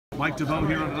Mike DeVoe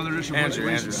here on another edition of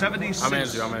Andrew. 76. I'm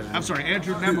Andrew. I'm sorry,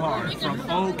 Andrew Nembhard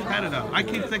from Canada. I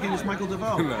keep thinking it's Michael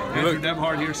DeVoe. Andrew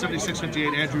Nembhard here,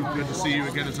 76-58. Andrew, good to see you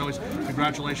again as always.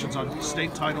 Congratulations on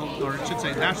state title, or I should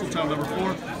say national title number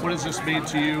 4. What does this mean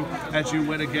to you as you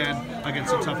win again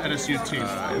against a tough NSU team?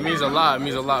 It means a lot. It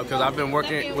means a lot because I've been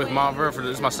working with Montverde for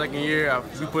this is my second year.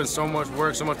 I've been putting so much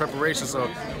work, so much preparation. So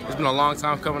it's been a long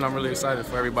time coming. I'm really excited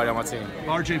for everybody on my team.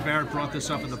 RJ Barrett brought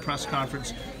this up in the press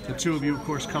conference. The two of you, of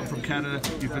course, come from Canada.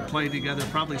 You've been playing together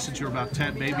probably since you were about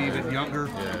 10, maybe even younger.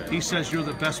 Yeah. He says you're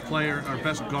the best player or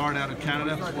best guard out of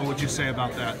Canada. What would you say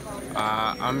about that?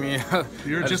 I mean,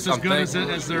 you're just as good as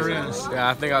there is. Yeah,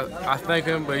 I thank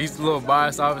him, but he's a little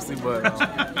biased, obviously. But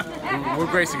we're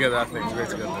great together. I think we're great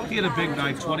together. He had a big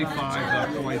night,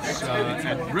 25 points,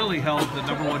 and really held the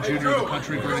 #1 junior in the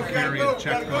country, Vernon Carey, in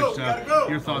check. But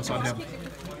your thoughts on him?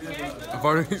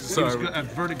 Sorry,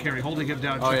 Vernon Carey holding him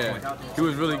down. Oh yeah, he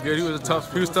was really good. He was tough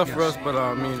for us, but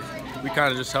I mean, we kind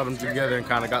of just held him together and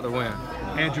kind of got the win.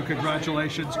 Andrew,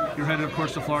 congratulations. You're headed, of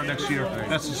course, to Florida next year.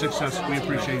 That's a success. We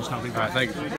appreciate you stopping by. All right, thank you.